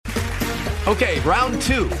Okay, round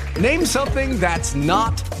two. Name something that's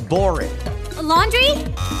not boring. A laundry?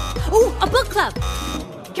 Ooh, a book club.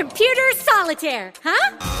 Computer solitaire,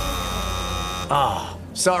 huh? Ah,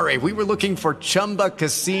 sorry, we were looking for Chumba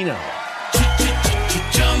Casino.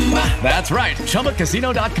 That's right,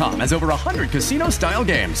 ChumbaCasino.com has over 100 casino-style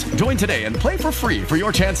games. Join today and play for free for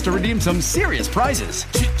your chance to redeem some serious prizes.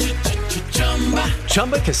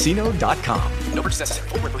 ChumbaCasino.com. No purchase necessary.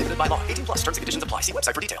 Void where prohibited by law. 18 plus terms and conditions apply. See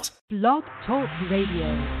website for details. Blog Talk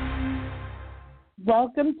Radio.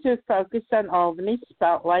 Welcome to Focus on Albany,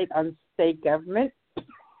 Spotlight on State Government.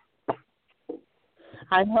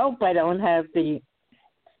 I hope I don't have the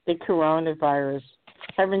coronavirus.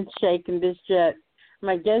 Haven't shaken this yet.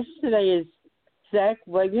 My guest today is Zach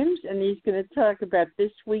Williams, and he's going to talk about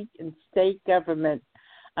this week in state government.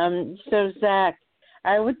 So, Zach,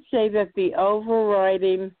 I would say that the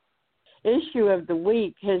overriding issue of the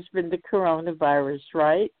week has been the coronavirus,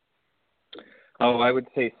 right? Oh, I would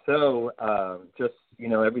say so.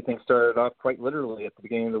 Everything started off quite literally at the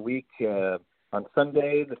beginning of the week. On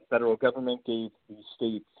Sunday, the federal government gave the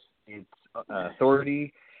states its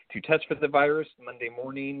authority to test for the virus. Monday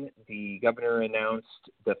morning, the governor announced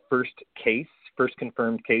the first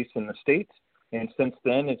confirmed case in the state. And since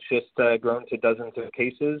then, it's just grown to dozens of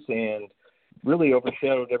cases and really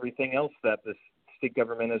overshadowed everything else that the state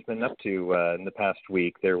government has been up to in the past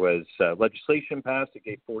week. There was legislation passed. It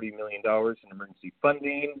gave $40 million in emergency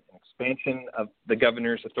funding, an expansion of the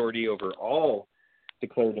governor's authority over all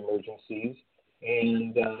declared emergencies.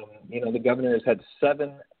 And, the governor has had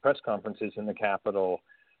 7 press conferences in the Capitol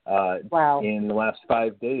in the last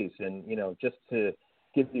 5 days. And, just to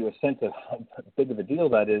give you a sense of how big of a deal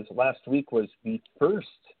that is, last week was the first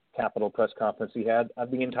Capitol press conference he had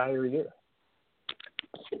of the entire year.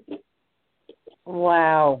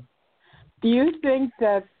 Wow. Do you think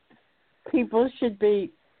that people should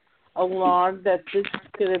be alarmed that this is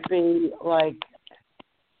going to be like,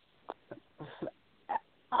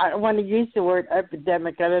 I don't want to use the word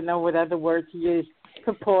epidemic, I don't know what other word to use,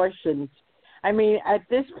 proportions? I mean, at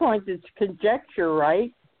this point, it's conjecture,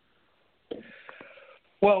 right?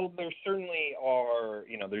 Well, there certainly are,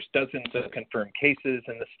 there's dozens of confirmed cases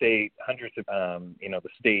in the state, hundreds of, the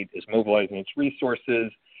state is mobilizing its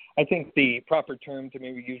resources. I think the proper term to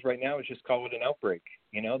maybe use right now is just call it an outbreak.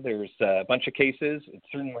 There's a bunch of cases. It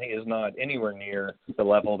certainly is not anywhere near the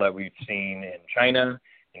level that we've seen in China,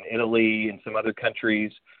 in Italy, and some other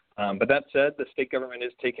countries. But that said, the state government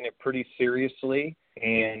is taking it pretty seriously,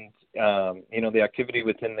 and, the activity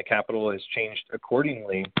within the Capitol has changed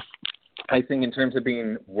accordingly. I think in terms of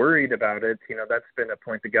being worried about it, that's been a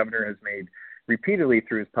point the governor has made repeatedly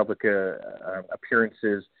through his public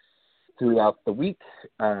appearances throughout the week,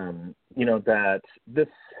 that this,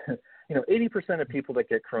 80% of people that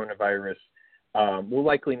get coronavirus will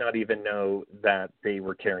likely not even know that they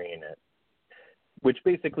were carrying it, which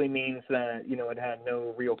basically means that, it had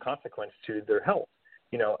no real consequence to their health.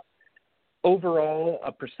 Overall,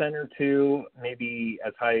 1% or 2, maybe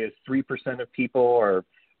as high as 3% of people are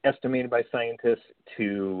estimated by scientists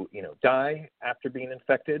to, die after being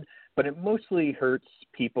infected, but it mostly hurts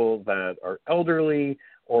people that are elderly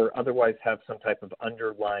or otherwise have some type of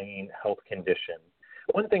underlying health condition.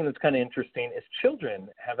 One thing that's kind of interesting is children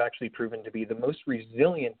have actually proven to be the most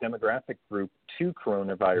resilient demographic group to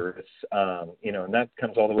coronavirus, and that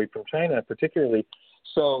comes all the way from China particularly.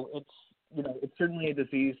 So it's certainly a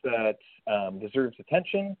disease that deserves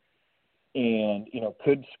attention and,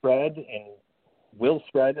 could spread and will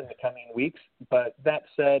spread in the coming weeks. But that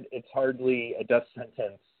said, it's hardly a death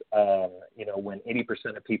sentence, when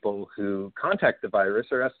 80% of people who contact the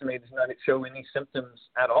virus are estimated to not show any symptoms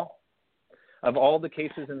at all. Of all the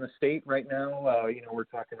cases in the state right now, we're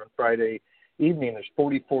talking on Friday evening, there's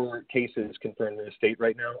 44 cases confirmed in the state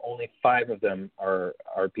right now. Only 5 of them are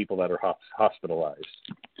people that are hospitalized.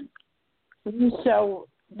 So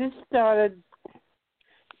this started,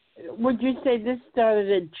 would you say this started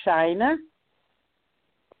in China?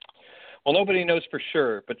 Well, nobody knows for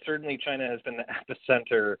sure, but certainly China has been the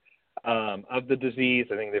epicenter of the disease.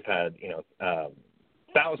 I think they've had,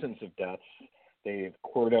 thousands of deaths. They've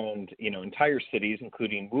cordoned, entire cities,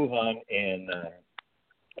 including Wuhan in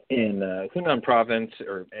Hunan province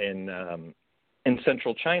or in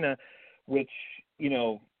central China, which,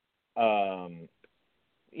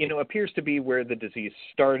 appears to be where the disease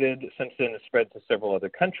started. Since then, it spread to several other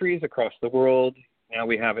countries across the world. Now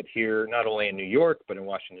we have it here, not only in New York, but in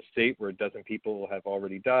Washington State, where 12 people have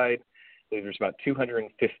already died. There's about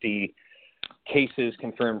 250 cases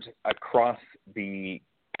confirmed across the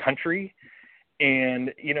country.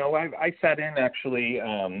 And, I sat in actually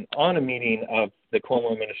on a meeting of the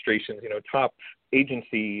Cuomo administration's, top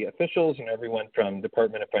agency officials, everyone from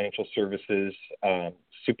Department of Financial Services,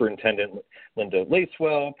 Superintendent Linda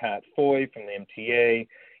Lacewell, Pat Foy from the MTA,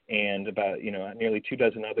 and about, nearly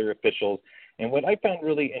 24 other officials. And what I found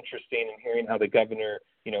really interesting in hearing how the governor,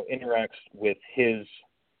 interacts with his,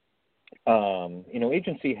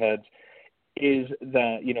 agency heads is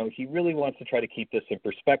that, he really wants to try to keep this in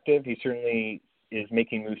perspective. He certainly is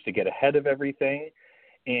making moves to get ahead of everything.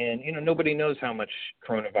 And, nobody knows how much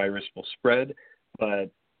coronavirus will spread,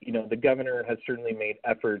 but, the governor has certainly made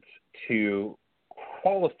efforts to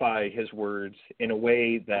qualify his words in a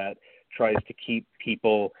way that tries to keep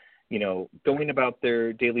people, going about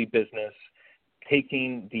their daily business,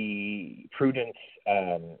 taking the prudent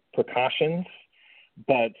precautions,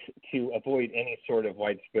 but to avoid any sort of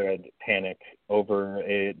widespread panic over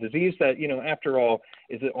a disease that, after all,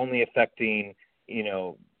 is only affecting,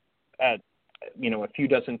 a few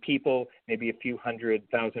dozen people, maybe a few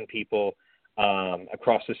 100,000 people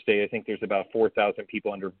across the state. I think there's about 4,000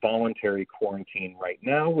 people under voluntary quarantine right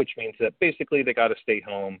now, which means that basically they got to stay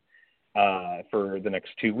home for the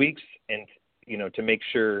next 2 weeks and, to make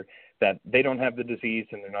sure that they don't have the disease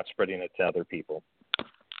and they're not spreading it to other people.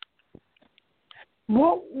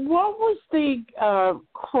 What was the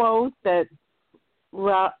quote that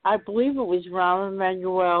I believe it was Rahm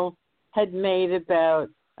Emanuel had made about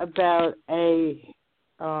a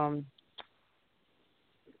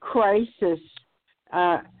crisis?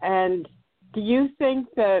 And do you think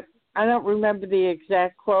that, I don't remember the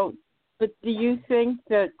exact quote, but do you think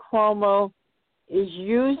that Cuomo is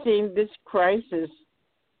using this crisis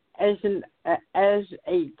as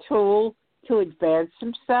a tool to advance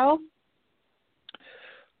himself?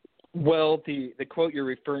 Well, the quote you're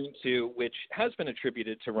referring to, which has been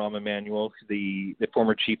attributed to Rahm Emanuel, the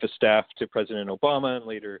former chief of staff to President Obama, and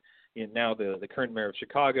later now the current mayor of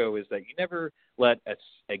Chicago, is that you never let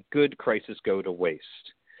a good crisis go to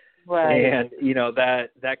waste. Right. And,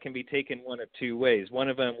 that can be taken one of two ways. One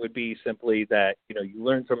of them would be simply that, you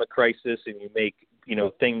learn from a crisis and you make,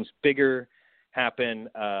 things bigger happen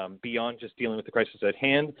beyond just dealing with the crisis at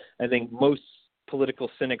hand. I think most political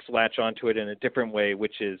cynics latch onto it in a different way,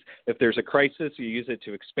 which is if there's a crisis, you use it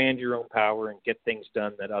to expand your own power and get things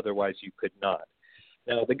done that otherwise you could not.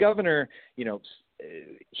 Now, the governor,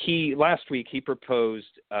 last week he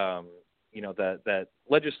proposed, that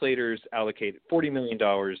legislators allocate $40 million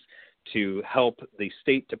to help the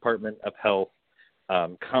State Department of Health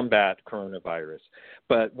combat coronavirus.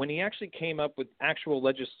 But when he actually came up with actual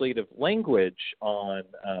legislative language on,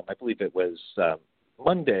 I believe it was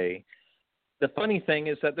Monday, the funny thing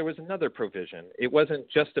is that there was another provision. It wasn't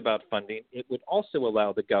just about funding. It would also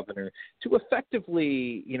allow the governor to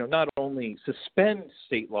effectively, not only suspend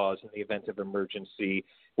state laws in the event of emergency,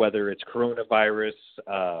 whether it's coronavirus,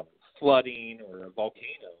 flooding, or a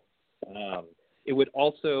volcano. It would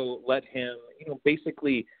also let him,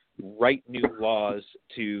 basically write new laws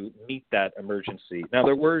to meet that emergency. Now,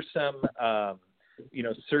 there were some,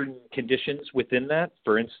 certain conditions within that.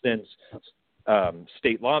 For instance,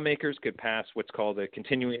 state lawmakers could pass what's called a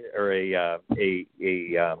continuing or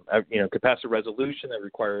could pass a resolution that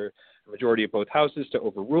require a majority of both houses to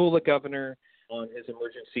overrule the governor on his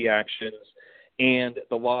emergency actions. And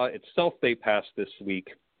the law itself they passed this week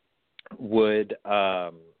would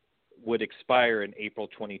expire in April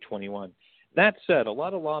 2021. That said, a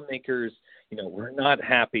lot of lawmakers, were not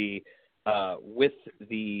happy with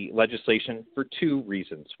the legislation for two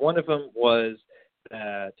reasons. One of them was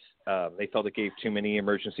that they felt it gave too many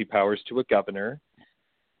emergency powers to a governor.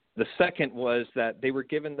 The second was that they were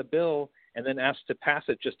given the bill and then asked to pass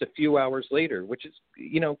it just a few hours later, which is,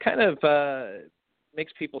 kind of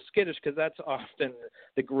makes people skittish because that's often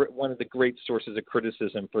one of the great sources of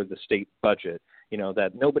criticism for the state budget,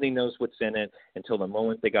 that nobody knows what's in it until the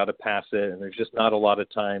moment they got to pass it. And there's just not a lot of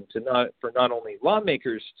time for not only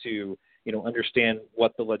lawmakers to, understand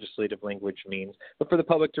what the legislative language means, but for the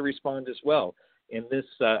public to respond as well. And this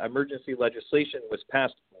emergency legislation was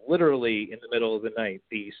passed literally in the middle of the night.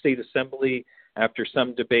 The state assembly, after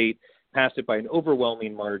some debate, passed it by an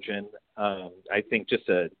overwhelming margin. I think just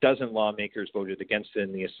a dozen lawmakers voted against it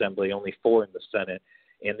in the assembly, only 4 in the Senate.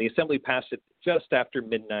 And the assembly passed it just after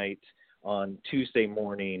midnight on Tuesday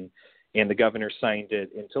morning, and the governor signed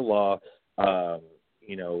it into law,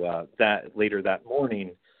 that later that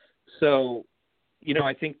morning. So,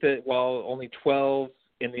 I think that while only 12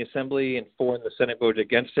 in the assembly and 4 in the Senate voted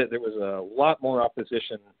against it, there was a lot more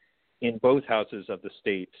opposition in both houses of the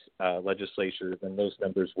state legislature than those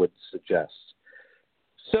numbers would suggest.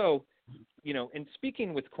 So, in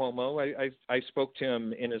speaking with Cuomo, I spoke to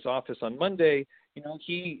him in his office on Monday.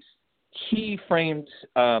 He framed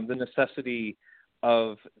the necessity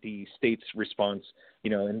of the state's response,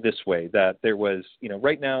 in this way, that there was,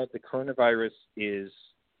 right now the coronavirus is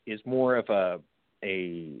more of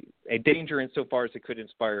a danger insofar as it could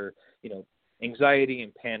inspire, anxiety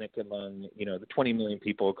and panic among, the 20 million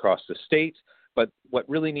people across the state. But what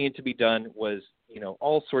really needed to be done was,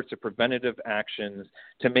 all sorts of preventative actions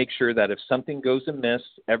to make sure that if something goes amiss,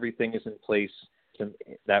 everything is in place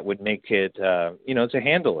that would make it, to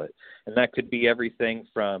handle it. And that could be everything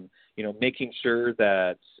from, making sure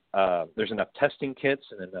that there's enough testing kits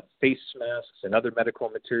and enough face masks and other medical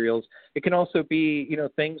materials. It can also be,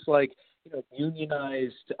 things like,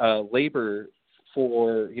 unionized labor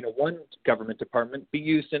for, one government department be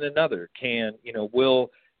used in another.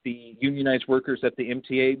 Will the unionized workers at the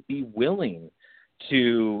MTA be willing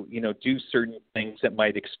to, do certain things that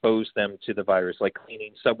might expose them to the virus, like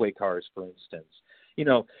cleaning subway cars, for instance?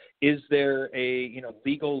 Is there a,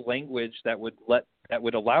 legal language that would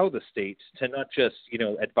allow the states to not just,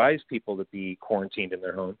 advise people to be quarantined in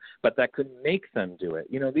their home, but that could make them do it?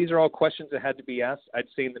 These are all questions that had to be asked. I'd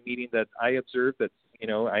say in the meeting that I observed that,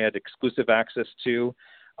 I had exclusive access to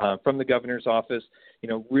from the governor's office,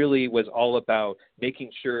 really was all about making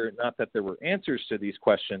sure not that there were answers to these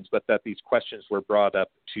questions, but that these questions were brought up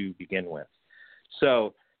to begin with.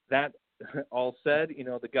 So that all said,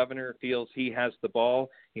 the governor feels he has the ball.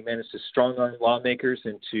 He managed to strong-arm lawmakers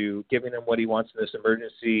into giving them what he wants in this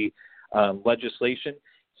emergency legislation.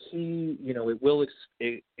 It will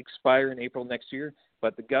expire in April next year,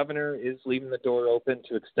 but the governor is leaving the door open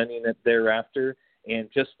to extending it thereafter. And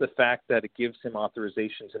just the fact that it gives him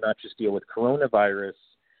authorization to not just deal with coronavirus,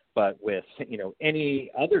 but with,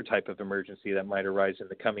 any other type of emergency that might arise in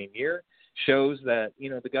the coming year shows that,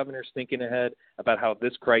 the governor's thinking ahead about how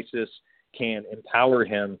this crisis can empower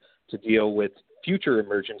him to deal with future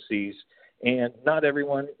emergencies. And not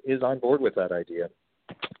everyone is on board with that idea.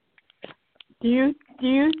 Do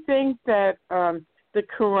you think that that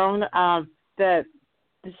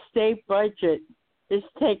the state budget is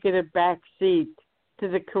taking a back seat to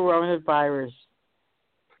the coronavirus?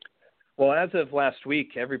 Well, as of last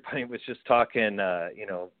week, everybody was just talking,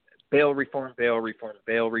 bail reform, bail reform,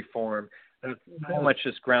 bail reform. And so much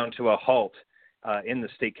just ground to a halt in the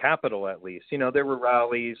state capitol, at least. There were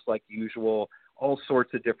rallies like usual, all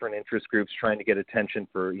sorts of different interest groups trying to get attention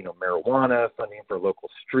for, marijuana, funding for local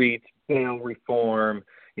streets, bail reform,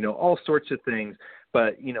 all sorts of things.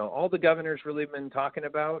 But, all the governor's really been talking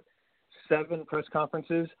about, 7 press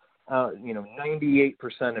conferences,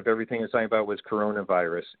 98% of everything he's talking about was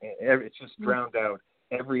coronavirus. It's just drowned out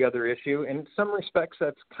every other issue. And in some respects,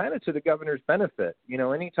 that's kind of to the governor's benefit.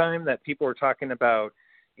 Anytime that people are talking about,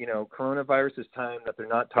 coronavirus, is time that they're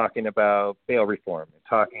not talking about bail reform,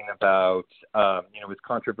 talking about, his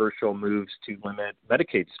controversial moves to limit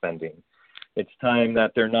Medicaid spending. It's time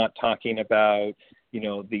that they're not talking about,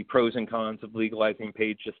 the pros and cons of legalizing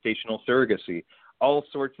paid gestational surrogacy. All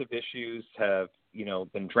sorts of issues have,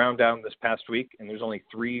 been drowned out this past week, and there's only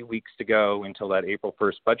 3 weeks to go until that April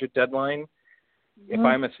 1st budget deadline.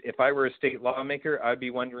 Mm-hmm. If I were a state lawmaker, I'd be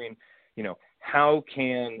wondering, how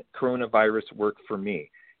can coronavirus work for me?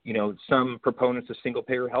 Some proponents of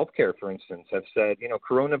single-payer healthcare, for instance, have said,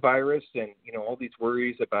 coronavirus and, all these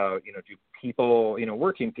worries about, do people,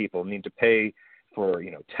 working people need to pay for,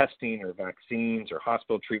 testing or vaccines or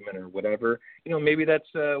hospital treatment or whatever. Maybe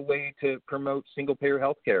that's a way to promote single-payer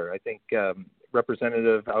healthcare. I think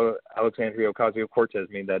Representative Alexandria Ocasio-Cortez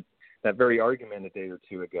made that very argument a day or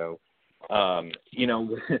two ago.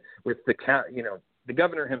 With the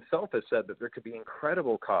governor himself has said that there could be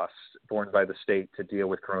incredible costs borne by the state to deal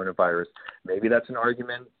with coronavirus. Maybe that's an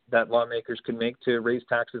argument that lawmakers can make to raise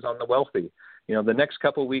taxes on the wealthy. The next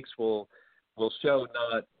couple of weeks will show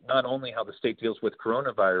not only how the state deals with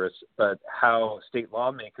coronavirus, but how state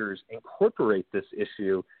lawmakers incorporate this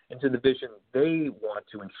issue into the vision they want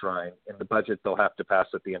to enshrine in the budget they'll have to pass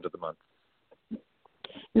at the end of the month.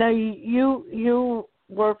 Now, you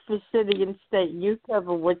work for city and state. You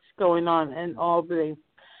cover what's going on in Albany.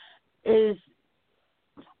 Is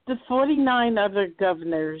the 49 other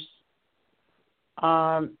governors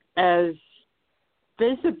as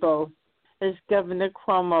visible as Governor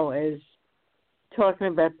Cuomo is talking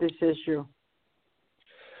about this issue?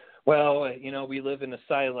 Well, we live in a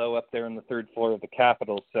silo up there on the 3rd floor of the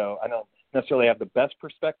Capitol, so I don't necessarily have the best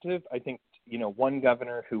perspective. I think, one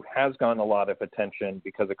governor who has gotten a lot of attention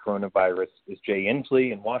because of coronavirus is Jay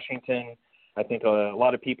Inslee in Washington. I think a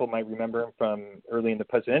lot of people might remember him from early in the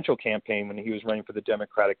presidential campaign when he was running for the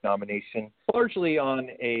Democratic nomination, largely on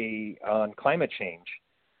climate change.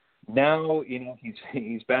 Now,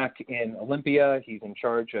 he's back in Olympia. He's in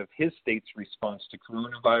charge of his state's response to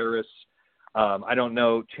coronavirus. I don't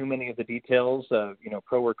know too many of the details of,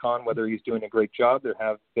 pro or con, whether he's doing a great job. There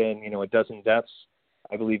have been, a dozen deaths,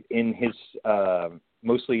 I believe, in his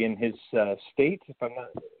mostly in his state, if I'm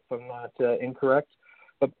not incorrect.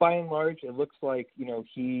 But by and large, it looks like,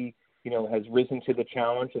 he, has risen to the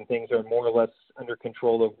challenge and things are more or less under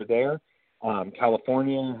control over there.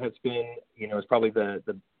 California has been, is probably the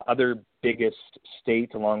other biggest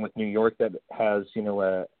state, along with New York, that has,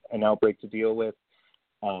 an outbreak to deal with.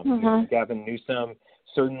 Gavin Newsom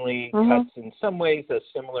certainly has, in some ways, a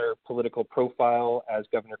similar political profile as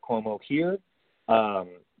Governor Cuomo here.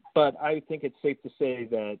 But I think it's safe to say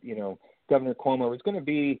that, Governor Cuomo is going to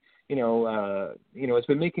be, has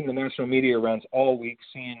been making the national media rounds all week.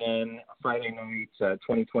 CNN, Friday night,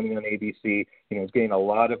 2020 on ABC, is getting a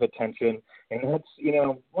lot of attention. And that's,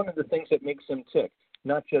 one of the things that makes him tick,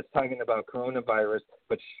 not just talking about coronavirus,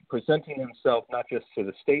 but presenting himself not just to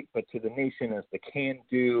the state, but to the nation as the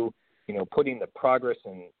can-do, putting the progress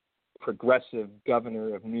and progressive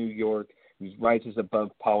governor of New York who rises above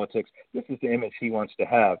politics. This is the image he wants to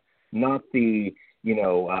have, not the,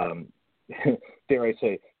 dare I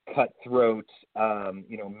say, cutthroat,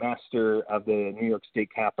 master of the New York State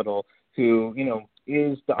Capitol who,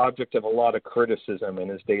 is the object of a lot of criticism in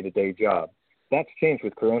his day-to-day job. That's changed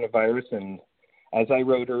with coronavirus, and as I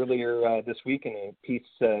wrote earlier this week in a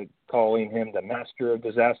piece calling him the master of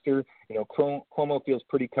disaster, Cuomo feels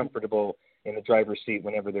pretty comfortable in the driver's seat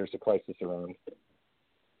whenever there's a crisis around.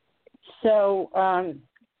 So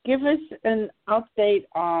give us an update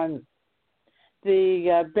on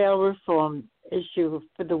the bail reform issue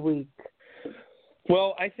for the week.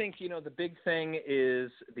 Well, I think, the big thing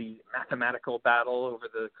is the mathematical battle over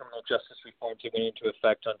the criminal justice reforms that went into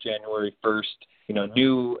effect on January 1st.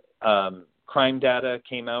 New crime data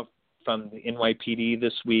came out from the NYPD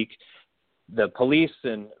this week. The police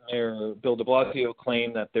and Mayor Bill de Blasio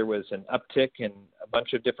claimed that there was an uptick in a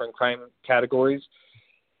bunch of different crime categories.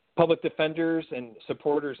 Public defenders and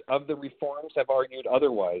supporters of the reforms have argued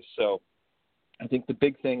otherwise. So I think the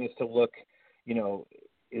big thing is to look,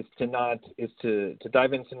 is to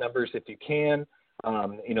dive into numbers if you can.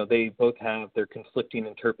 They both have their conflicting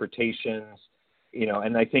interpretations,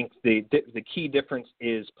 and I think the key difference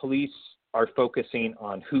is police are focusing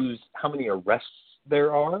on how many arrests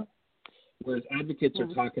there are, whereas advocates are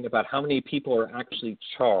talking about how many people are actually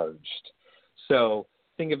charged. So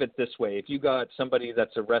think of it this way. If you got somebody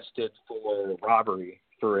that's arrested for robbery,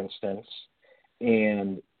 for instance,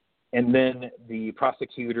 and then the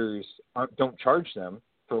prosecutors don't charge them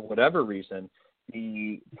for whatever reason,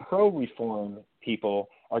 the pro-reform people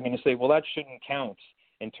are going to say, well, that shouldn't count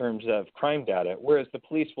in terms of crime data, whereas the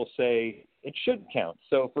police will say it should count.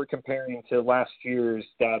 So if we're comparing to last year's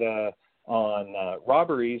data on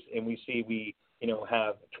robberies, and we see we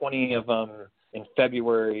have 20 of them in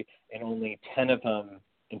February and only 10 of them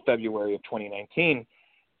in February of 2019,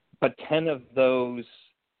 but 10 of those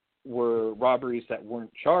were robberies that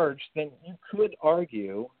weren't charged, then you could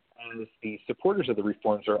argue, as the supporters of the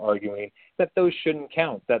reforms are arguing, that those shouldn't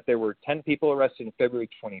count, that there were 10 people arrested in February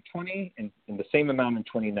 2020 and the same amount in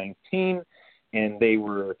 2019, and they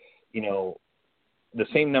were, the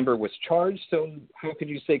same number was charged, so how could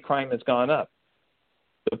you say crime has gone up?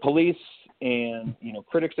 The police and,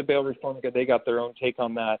 critics of bail reform, they got their own take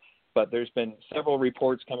on that, but there's been several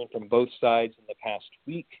reports coming from both sides in the past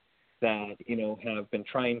week that, have been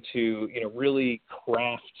trying to, really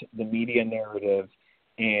craft the media narrative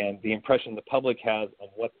and the impression the public has on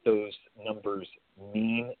what those numbers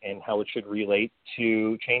mean and how it should relate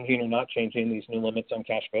to changing or not changing these new limits on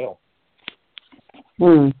cash bail.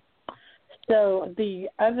 So the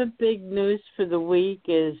other big news for the week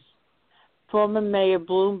is former Mayor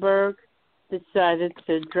Bloomberg decided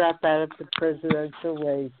to drop out of the presidential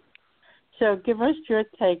race. So give us your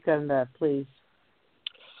take on that, please.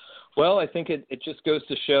 Well, I think it just goes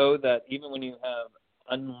to show that even when you have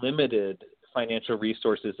unlimited financial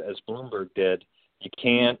resources, as Bloomberg did, you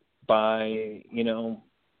can't buy,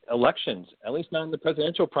 elections, at least not in the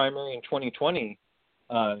presidential primary in 2020.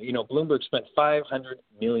 Bloomberg spent $500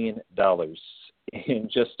 million in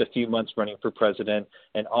just a few months running for president,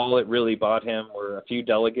 and all it really bought him were a few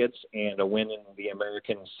delegates and a win in the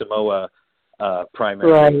American Samoa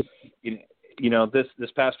primary. Right.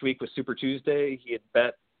 This past week was Super Tuesday. He had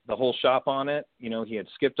bet the whole shop on it. He had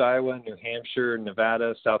skipped Iowa, New Hampshire,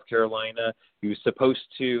 Nevada, South Carolina. He was supposed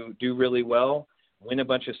to do really well, win a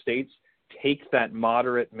bunch of states, take that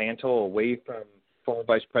moderate mantle away from former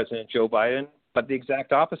Vice President Joe Biden, but the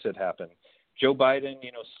exact opposite happened. Joe Biden,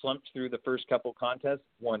 slumped through the first couple contests,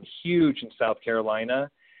 won huge in South Carolina,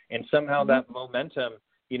 and somehow that momentum,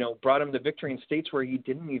 brought him to victory in states where he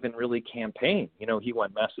didn't even really campaign. He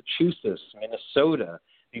won Massachusetts, Minnesota,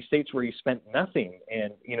 these states where he spent nothing.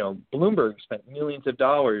 And, Bloomberg spent millions of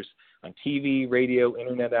dollars on TV, radio,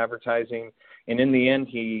 internet advertising. And in the end,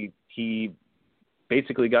 he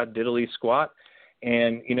basically got diddly squat.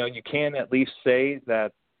 And, you can at least say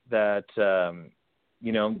that the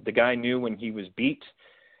guy knew when he was beat.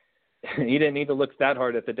 He didn't need to look that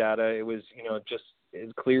hard at the data. It was, just as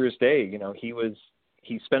clear as day.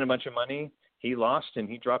 He spent a bunch of money, he lost, and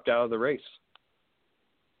he dropped out of the race.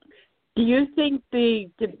 Do you think the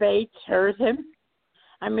debates hurt him?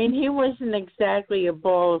 I mean, he wasn't exactly a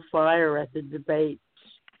ball of fire at the debates.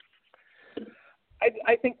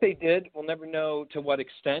 I think they did. We'll never know to what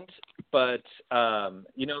extent, but,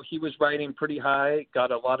 he was riding pretty high,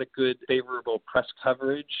 got a lot of good, favorable press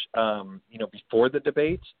coverage, before the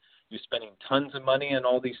debate. He was spending tons of money in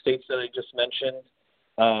all these states that I just mentioned.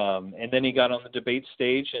 And then he got on the debate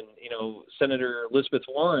stage, and, Senator Elizabeth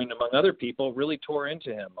Warren, among other people, really tore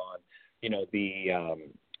into him on,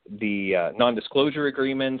 the non-disclosure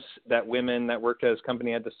agreements that women that worked at his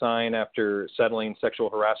company had to sign after settling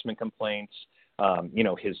sexual harassment complaints,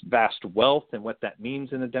 his vast wealth and what that means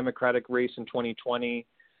in the Democratic race in 2020.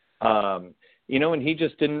 And he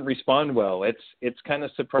just didn't respond well. It's kind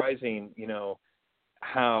of surprising,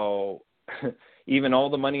 how even all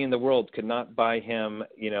the money in the world could not buy him,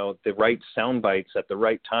 the right sound bites at the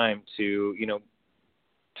right time to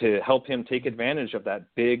help him take advantage of that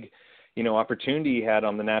big, opportunity he had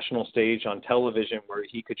on the national stage on television, where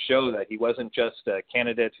he could show that he wasn't just a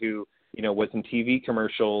candidate who, was in TV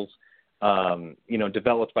commercials,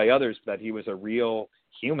 developed by others, but that he was a real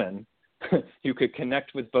human who could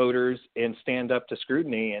connect with voters and stand up to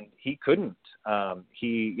scrutiny. And he couldn't.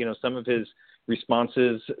 Some of his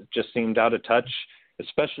responses just seemed out of touch,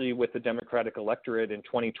 especially with the Democratic electorate in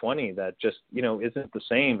 2020, that just, isn't the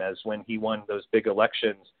same as when he won those big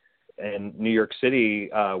elections in New York City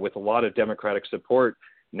with a lot of Democratic support.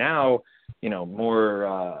 Now,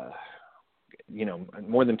 more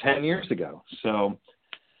than 10 years ago. So,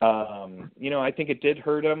 I think it did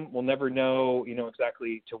hurt him. We'll never know,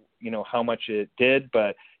 exactly how much it did.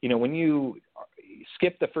 But, when you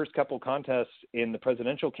skip the first couple contests in the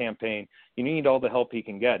presidential campaign, you need all the help he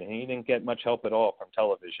can get. And he didn't get much help at all from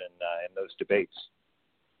television in those debates.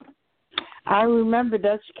 I remember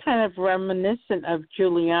that's kind of reminiscent of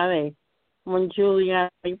Giuliani, when Giuliani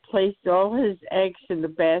placed all his eggs in the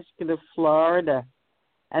basket of Florida,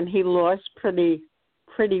 and he lost pretty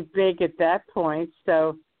big at that point.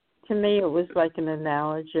 So to me, it was like an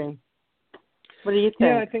analogy. What do you think?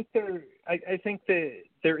 Yeah, I think that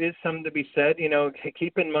there is something to be said.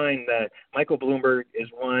 Keep in mind that Michael Bloomberg is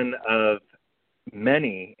one of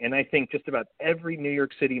many, and I think just about every New York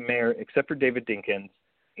City mayor, except for David Dinkins,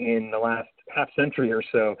 in the last half century or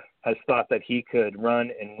so, has thought that he could run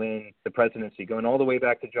and win the presidency, going all the way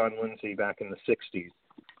back to John Lindsay back in the 60s.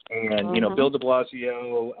 And, Bill de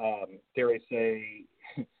Blasio, dare I say,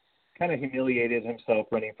 kind of humiliated himself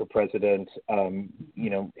running for president,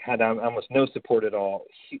 had almost no support at all,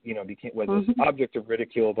 was an object of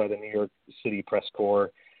ridicule by the New York City press corps.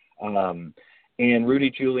 And Rudy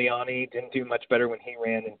Giuliani didn't do much better when he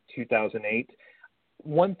ran in 2008.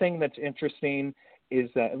 One thing that's interesting is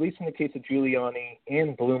that, at least in the case of Giuliani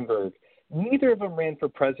and Bloomberg, neither of them ran for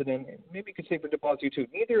president, and maybe you could say for de Blasio too,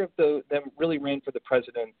 neither of them really ran for the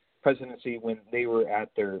presidency when they were at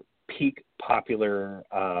their peak popular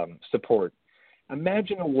support.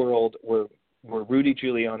 Imagine a world where Rudy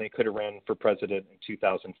Giuliani could have ran for president in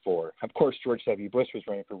 2004. Of course, George W. Bush was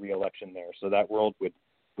running for re-election there, so that world would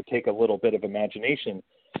take a little bit of imagination.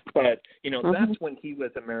 But, that's when he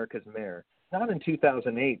was America's mayor. Not in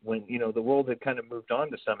 2008 when, the world had kind of moved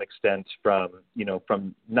on to some extent from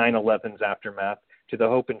 9/11's aftermath to the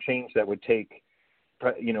hope and change that would take,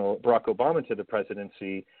 Barack Obama to the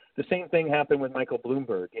presidency. The same thing happened with Michael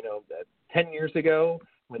Bloomberg. 10 years ago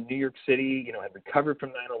when New York City, had recovered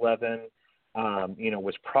from 9/11,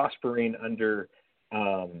 was prospering under,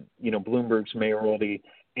 Bloomberg's mayoralty,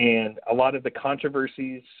 and a lot of the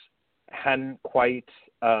controversies hadn't quite,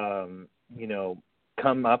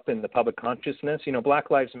 come up in the public consciousness. Black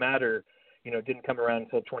Lives Matter, didn't come around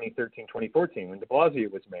until 2013, 2014 when de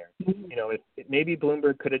Blasio was mayor. Maybe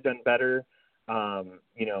Bloomberg could have done better.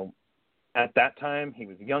 At that time, he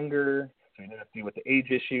was younger, so he didn't have to deal with the age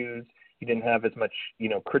issues. He didn't have as much,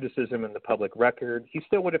 criticism in the public record. He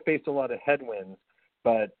still would have faced a lot of headwinds,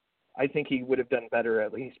 but I think he would have done better,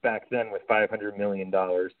 at least back then, with $500 million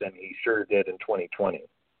than he sure did in 2020.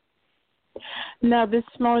 Now, this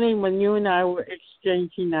morning when you and I were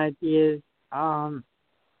exchanging ideas,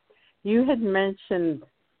 you had mentioned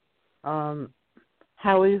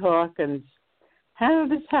Howie Hawkins. How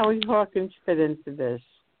does Howie Hawkins fit into this?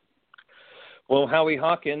 Well, Howie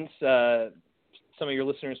Hawkins, some of your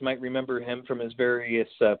listeners might remember him from his various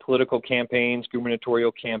political campaigns,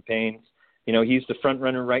 gubernatorial campaigns. You know, he's the front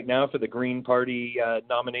runner right now for the Green Party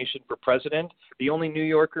nomination for president, the only New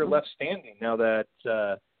Yorker left standing now that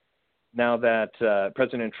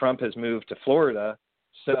President Trump has moved to Florida.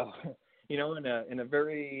 So, you know, in a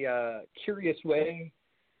very curious way,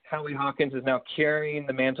 Howie Hawkins is now carrying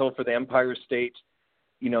the mantle for the Empire State.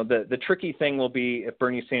 You know, the tricky thing will be if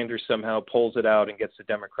Bernie Sanders somehow pulls it out and gets the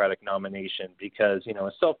Democratic nomination, because, you know,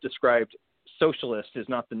 a self-described socialist is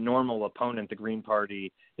not the normal opponent the Green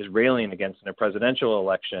Party is railing against in a presidential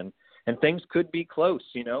election. And things could be close,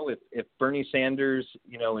 you know, if Bernie Sanders,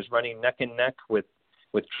 you know, is running neck and neck with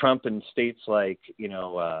Trump in states like, you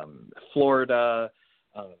know, Florida,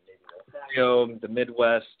 Ohio, the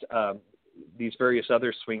Midwest, these various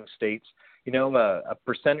other swing states. You know, a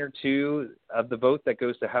percent or two of the vote that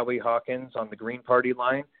goes to Howie Hawkins on the Green Party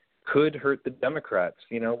line could hurt the Democrats.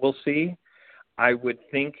 You know, we'll see. I would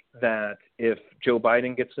think that if Joe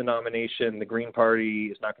Biden gets the nomination, the Green Party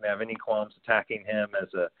is not going to have any qualms attacking him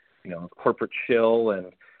as a, you know, corporate shill and,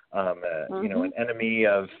 you know, an enemy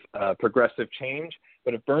of progressive change.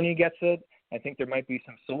 But if Bernie gets it, I think there might be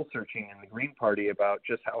some soul searching in the Green Party about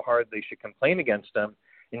just how hard they should complain against him.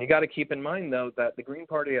 And you got to keep in mind, though, that the Green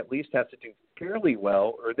Party at least has to do fairly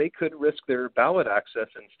well, or they could risk their ballot access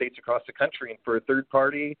in states across the country. And for a third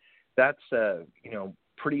party, that's a, you know,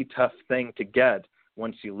 pretty tough thing to get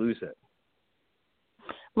once you lose it.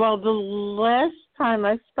 Well, the last time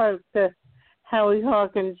I spoke to Howie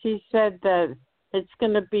Hawkins, he said that it's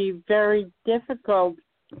going to be very difficult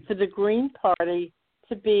for the Green Party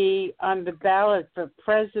to be on the ballot for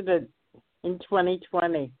president in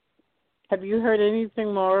 2020. Have you heard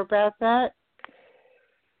anything more about that?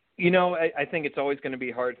 You know, I think it's always going to be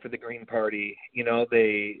hard for the Green Party. You know,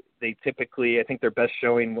 they typically, I think their best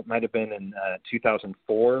showing might have been in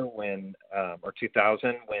 2004 or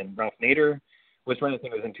 2000 when Ralph Nader was running. I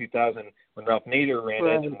think it was in 2000 when Ralph Nader ran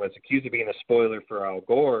it and was accused of being a spoiler for Al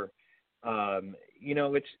Gore. You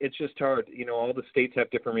know, it's just hard. You know, all the states have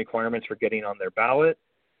different requirements for getting on their ballot.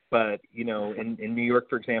 But, you know, in New York,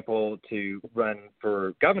 for example, to run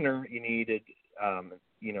for governor, you needed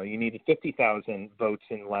 50,000 votes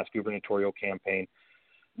in the last gubernatorial campaign.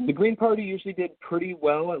 The Green Party usually did pretty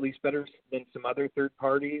well, at least better than some other third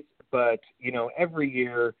parties. But, you know, every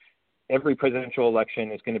year, every presidential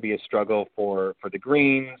election is going to be a struggle for the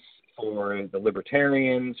Greens, for the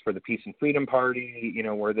Libertarians, for the Peace and Freedom Party, you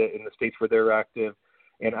know, in the states where they're active.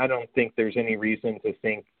 And I don't think there's any reason to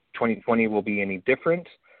think 2020 will be any different.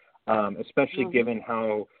 Especially given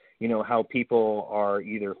how people are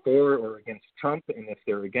either for or against Trump. And if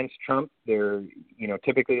they're against Trump, they're, you know,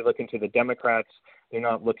 typically looking to the Democrats. They're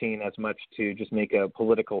not looking as much to just make a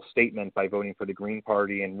political statement by voting for the Green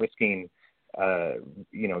Party and risking,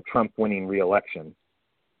 Trump winning re-election.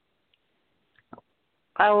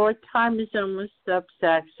 Our time is almost up,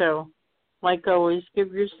 Zach. So, like always,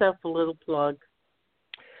 give yourself a little plug.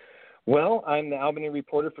 Well, I'm the Albany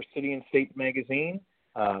reporter for City and State Magazine.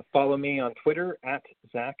 Follow me on Twitter at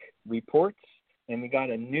Zach Reports, and we got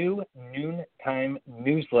a new noontime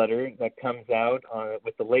newsletter that comes out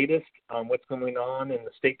with the latest on what's going on in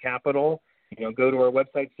the state capitol. You know, go to our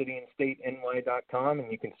website, cityandstateny.com,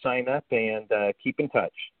 and you can sign up and keep in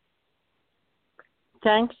touch.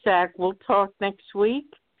 Thanks, Zach. We'll talk next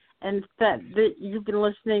week. And you've been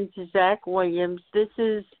listening to Zach Williams. This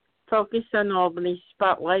is Focus on Albany,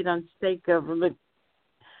 Spotlight on State Government.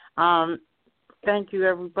 Thank you,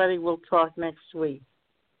 everybody. We'll talk next week.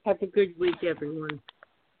 Have a good week, everyone.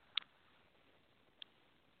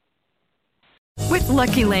 With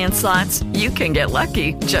Lucky Land Slots, you can get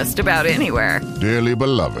lucky just about anywhere. Dearly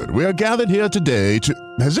beloved, we are gathered here today to...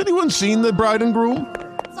 Has anyone seen the bride and groom?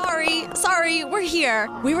 Sorry, we're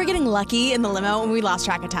here. We were getting lucky in the limo and we lost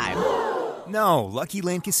track of time. No, Lucky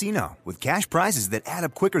Land Casino, with cash prizes that add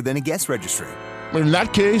up quicker than a guest registry. In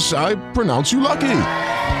that case, I pronounce you lucky.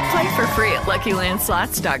 Play for free at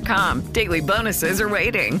LuckyLandSlots.com. Daily bonuses are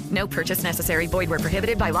waiting. No purchase necessary. Void where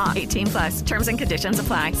prohibited by law. 18+. Terms and conditions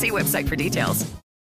apply. See website for details.